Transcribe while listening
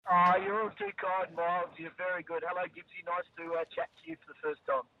You're too kind, Miles. You're very good. Hello, Gibbsy. Nice to chat to you for the first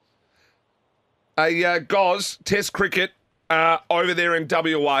time. Goz, Test cricket over there in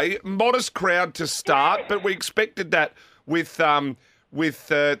WA. Modest crowd to start, but we expected that with the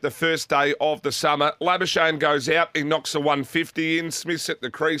first day of the summer. Labuschagne goes out. He knocks a 150 in. Smith's at the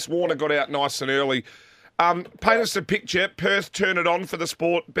crease. Warner got out nice and early. Paint us a picture. Perth turn it on for the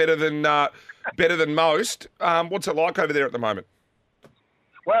sport better than most. What's it like over there at the moment?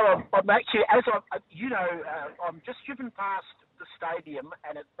 Well, I'm actually, I'm just driven past the stadium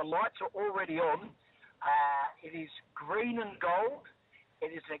and the lights are already on. It is green and gold.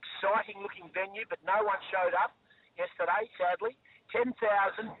 It is an exciting-looking venue, but no one showed up yesterday, sadly. 10,000,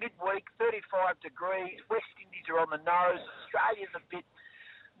 midweek, 35 degrees. West Indies are on the nose. Australia's a bit,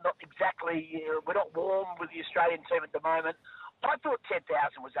 not exactly, we're not warm with the Australian team at the moment. I thought 10,000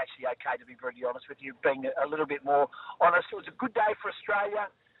 was actually okay, to be brutally honest with you, being a little bit more honest. It was a good day for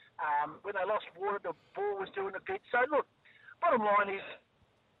Australia. When they lost water, the ball was doing a bit. So, look, bottom line is,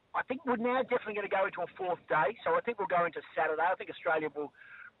 I think we're now definitely going to go into a fourth day. So I think we'll go into Saturday. I think Australia will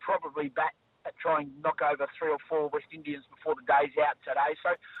probably try and knock over 3 or 4 West Indians before the day's out today.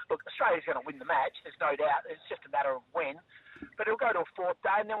 So, look, Australia's going to win the match. There's no doubt. It's just a matter of when. But it'll go to a fourth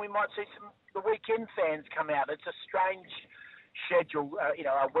day, and then we might see the weekend fans come out. It's a strange schedule,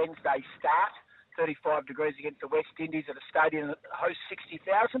 a Wednesday start, 35 degrees against the West Indies at a stadium that hosts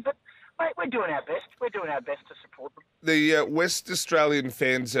 60,000. But, mate, we're doing our best. We're doing our best to support them. The West Australian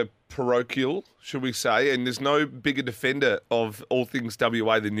fans are parochial, should we say, and there's no bigger defender of all things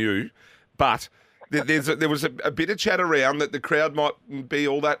WA than you. But there was a bit of chat around that the crowd might be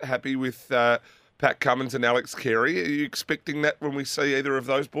all that happy with Pat Cummins and Alex Carey. Are you expecting that when we see either of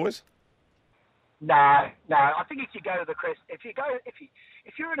those boys? No. I think if you go to the crest, if you're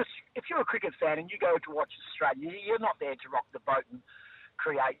a cricket fan and you go to watch Australia, you're not there to rock the boat and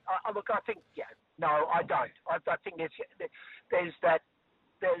create. Look, I think no, I don't. I think there's that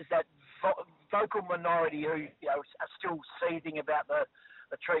vocal minority who are still seething about the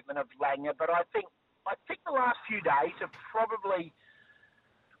treatment of Langer, but I think the last few days have probably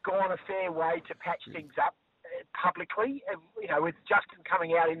gone a fair way to patch things up publicly. With Justin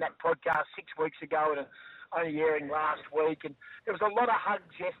coming out in that podcast 6 weeks ago and only airing last week, and there was a lot of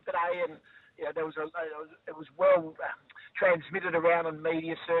hugs yesterday, and it was well transmitted around in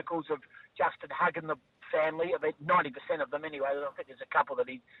media circles of Justin hugging the family. I mean, 90% of them anyway. I think there's a couple that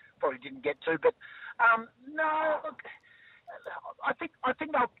he probably didn't get to, but no. Look, I think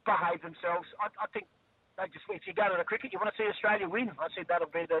they'll behave themselves. I think they just, if you go to the cricket, you want to see Australia win. I think that'll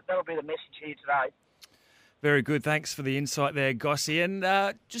be the message here today. Very good. Thanks for the insight there, Gossie. And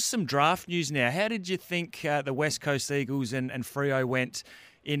just some draft news now. How did you think the West Coast Eagles and Freo went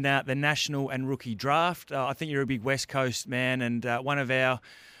in the national and rookie draft? I think you're a big West Coast man, and one of our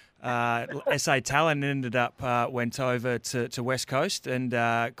SA talent ended up went over to West Coast and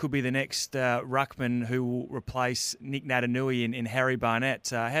could be the next ruckman who will replace Nick Natanui in Harry Barnett.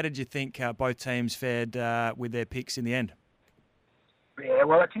 How did you think both teams fared with their picks in the end? Yeah,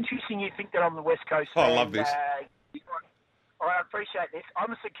 well, it's interesting you think that I'm the West Coast fan. I love this. I appreciate this.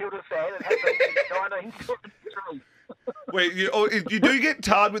 I'm a St Kilda fan and have been since 1973. Well, you do get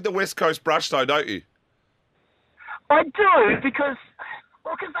tarred with the West Coast brush, though, don't you? I do, because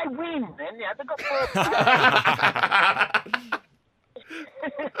they win, man. They've got 4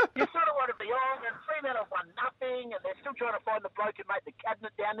 You sort of want to be on, and Fremantle won nothing, and they're still trying to find the bloke who made the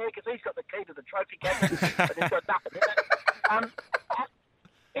cabinet down there, because he's got the key to the trophy cabinet, but they've got nothing in it.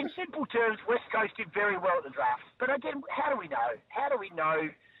 In simple terms, West Coast did very well at the draft. But again, how do we know?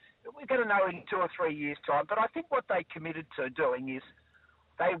 We're going to know in 2 or 3 years' time. But I think what they committed to doing is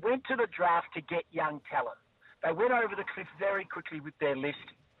they went to the draft to get young talent. They went over the cliff very quickly with their list.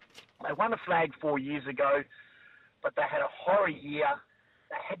 They won a flag 4 years ago, but they had a horrid year.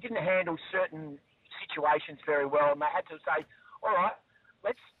 They didn't handle certain situations very well, and they had to say, all right,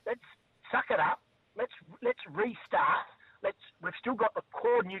 let's suck it up. Let's restart. We've still got the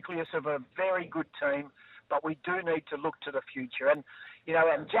core nucleus of a very good team, but we do need to look to the future. And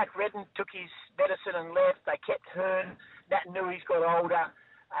Jack Redden took his medicine and left. They kept Hearn. Natanui's got older.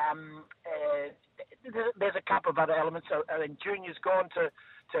 There's a couple of other elements. Junior's gone to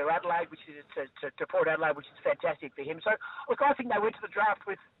Adelaide, which is to Port Adelaide, which is fantastic for him. So, look, I think they went to the draft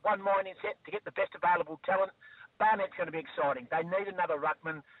with one mind in set to get the best available talent. Barnett's going to be exciting. They need another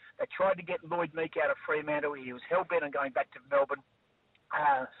ruckman. They tried to get Lloyd Meek out of Fremantle. He was hell-bent on going back to Melbourne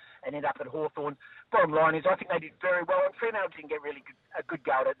and ended up at Hawthorn. Bottom line is I think they did very well, and Fremantle didn't get really a good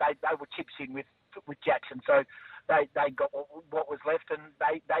go at it. They were chips in with Jackson. So they got what was left, and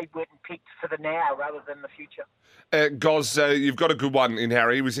they went and picked for the now rather than the future. Goz, you've got a good one in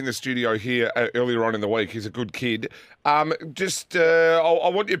Harry. He was in the studio here earlier on in the week. He's a good kid. I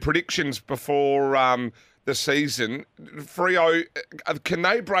want your predictions before the season. Freo, can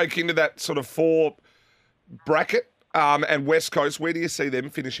they break into that sort of 4 bracket? And West Coast, where do you see them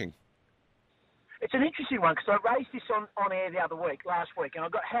finishing? It's an interesting one because I raised this on air the other week, last week, and I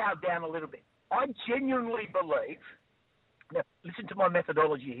got howled down a little bit. I genuinely believe. Now, listen to my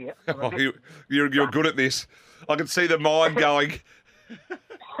methodology here. Oh, you're good at this. I can see the mind going.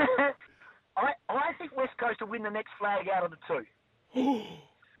 I think West Coast will win the next flag out of the 2.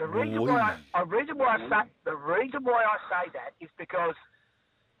 The reason why I say that is because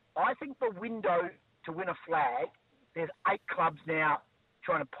I think the window to win a flag, there's 8 clubs now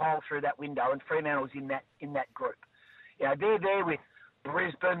trying to pile through that window, and Fremantle's in that group. You know, they're there with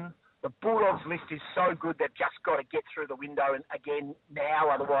Brisbane. The Bulldogs list is so good they've just got to get through the window and again now,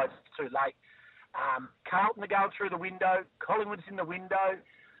 otherwise it's too late. Carlton are going through the window. Collingwood's in the window.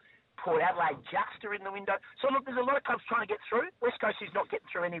 Port Adelaide just are in the window. So look, there's a lot of clubs trying to get through. West Coast is not getting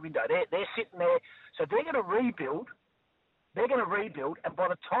through any window. They're sitting there. So they're going to rebuild. And by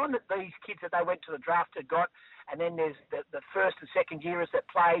the time that these kids that they went to the draft had got, and then there's the first and second yearers that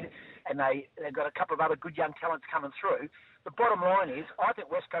played, and they've got a couple of other good young talents coming through. The bottom line is, I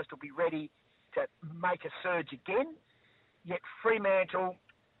think West Coast will be ready to make a surge again. Yet Fremantle,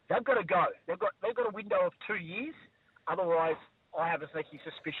 they've got to go. They've got a window of 2 years. Otherwise, I have a sneaky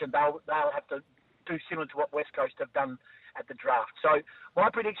suspicion they'll have to do similar to what West Coast have done at the draft. So my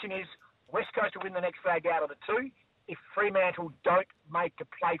prediction is West Coast will win the next flag out of the 2. If Fremantle don't make a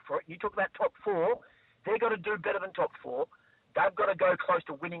play for it, you talk about top 4, they've got to do better than top 4. They've got to go close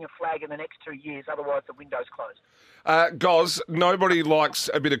to winning a flag in the next 2 years, otherwise the window's closed. Goz, nobody likes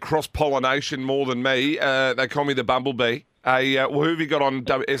a bit of cross-pollination more than me. They call me the Bumblebee. Who have you got on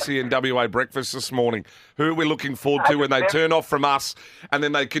SENWA breakfast this morning? Who are we looking forward to when they turn off from us and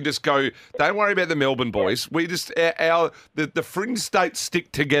then they can just go, don't worry about the Melbourne boys. We just, the fringe states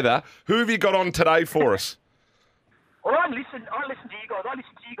stick together. Who have you got on today for us? Well, I listened to you guys. I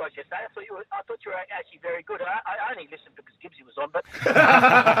listened to you guys yesterday. I thought you were actually very good. I only listened because Gibbsy was on, but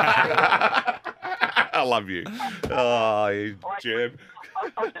I love you. Oh, you germ.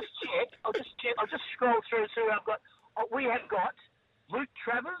 I'll just check. I'll just scroll through and see who I've got. We have got Luke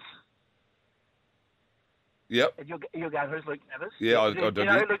Travers. Yep. And you're going, who's Luke Travers? Yeah, I do. Do you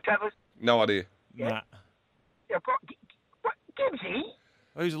know who Luke Travers? No idea. Yeah. Nah. Yeah, Gibbsy?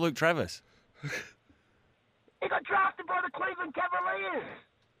 Who's Luke Travers? He got drafted by the Cleveland Cavaliers.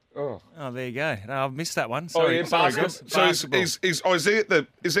 Oh, there you go. No, I've missed that one. Sorry, yeah, basketball. So is he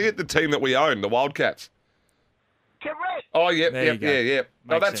at the team that we own, the Wildcats? Correct. Oh, yep. Makes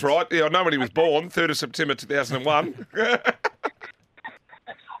Oh, that's sense. right. Yeah, I know when he was born, 3rd of September 2001. Well,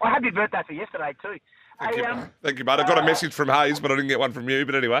 happy birthday for yesterday too. Thank you, mate. I got a message from Hayes, but I didn't get one from you.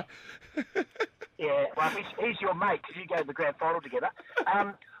 But anyway. Yeah, well, he's your mate because you go to the grand final together.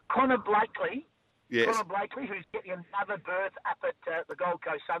 Connor Blakely. Yes. Connor Blakely, who's getting another berth up at the Gold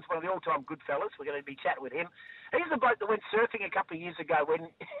Coast Suns, one of the all-time good fellas. We're going to be chatting with him. He's the bloke that went surfing a couple of years ago when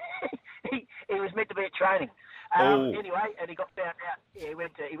he was meant to be at training. Anyway, and he got found out. Yeah, he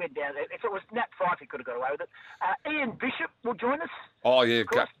went down there. If it was Nat Fife, he could have got away with it. Ian Bishop will join us. Oh, yeah.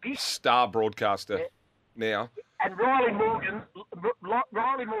 Bishop. Star broadcaster now. And Riley Morgan,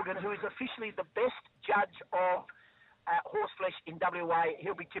 who is officially the best judge of horseflesh in WA,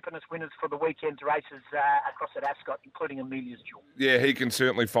 he'll be tipping us winners for the weekend's races across at Ascot, including Amelia's Jewel. Yeah, he can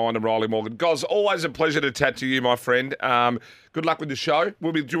certainly find him, Riley Morgan. Goz, always a pleasure to chat to you, my friend. Good luck with the show.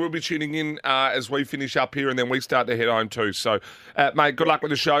 We'll be tuning in as we finish up here and then we start to head home too. So, mate, good luck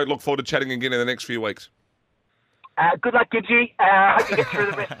with the show. Look forward to chatting again in the next few weeks. Good luck, Gibbsy. Hope you get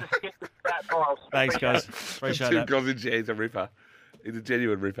through the rest of the skip with Miles. Thanks, guys. Appreciate that. He's a ripper. He's a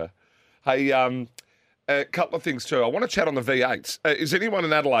genuine ripper. Hey, a couple of things too. I want to chat on the V8s. Is anyone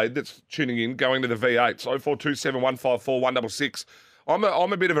in Adelaide that's tuning in going to the V8s? 0427 154 166. I'm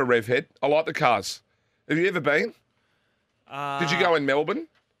a bit of a rev head. I like the cars. Have you ever been? Did you go in Melbourne?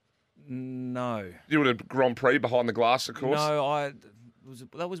 No. You were at a Grand Prix behind the glass, of course. No,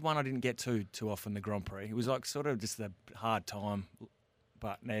 that was one I didn't get to too often, the Grand Prix. It was like sort of just a hard time.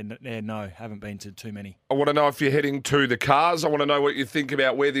 But no, haven't been to too many. I want to know if you're heading to the cars. I want to know what you think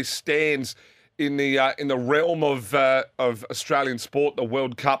about where this stands in the realm of Australian sport, the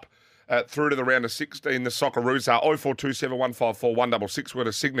World Cup, through to the round of 16, the Socceroos are 0427 154 166. We've got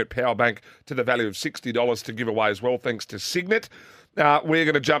a Signet power bank to the value of $60 to give away as well, thanks to Signet. We're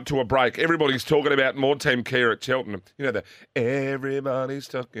going to jump to a break. Everybody's talking about Team Kia at Cheltenham. You know, everybody's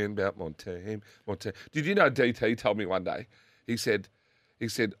talking about Team. Did you know DT told me one day, he said,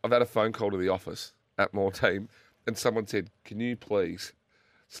 I've had a phone call to the office at Team, and someone said, can you please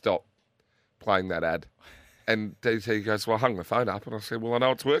stop playing that ad? And DT goes, well, I hung the phone up, and I said, well, I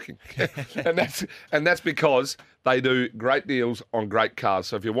know it's working. and that's because they do great deals on great cars.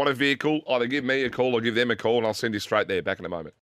 So if you want a vehicle, either give me a call or give them a call, and I'll send you straight there. Back in a moment.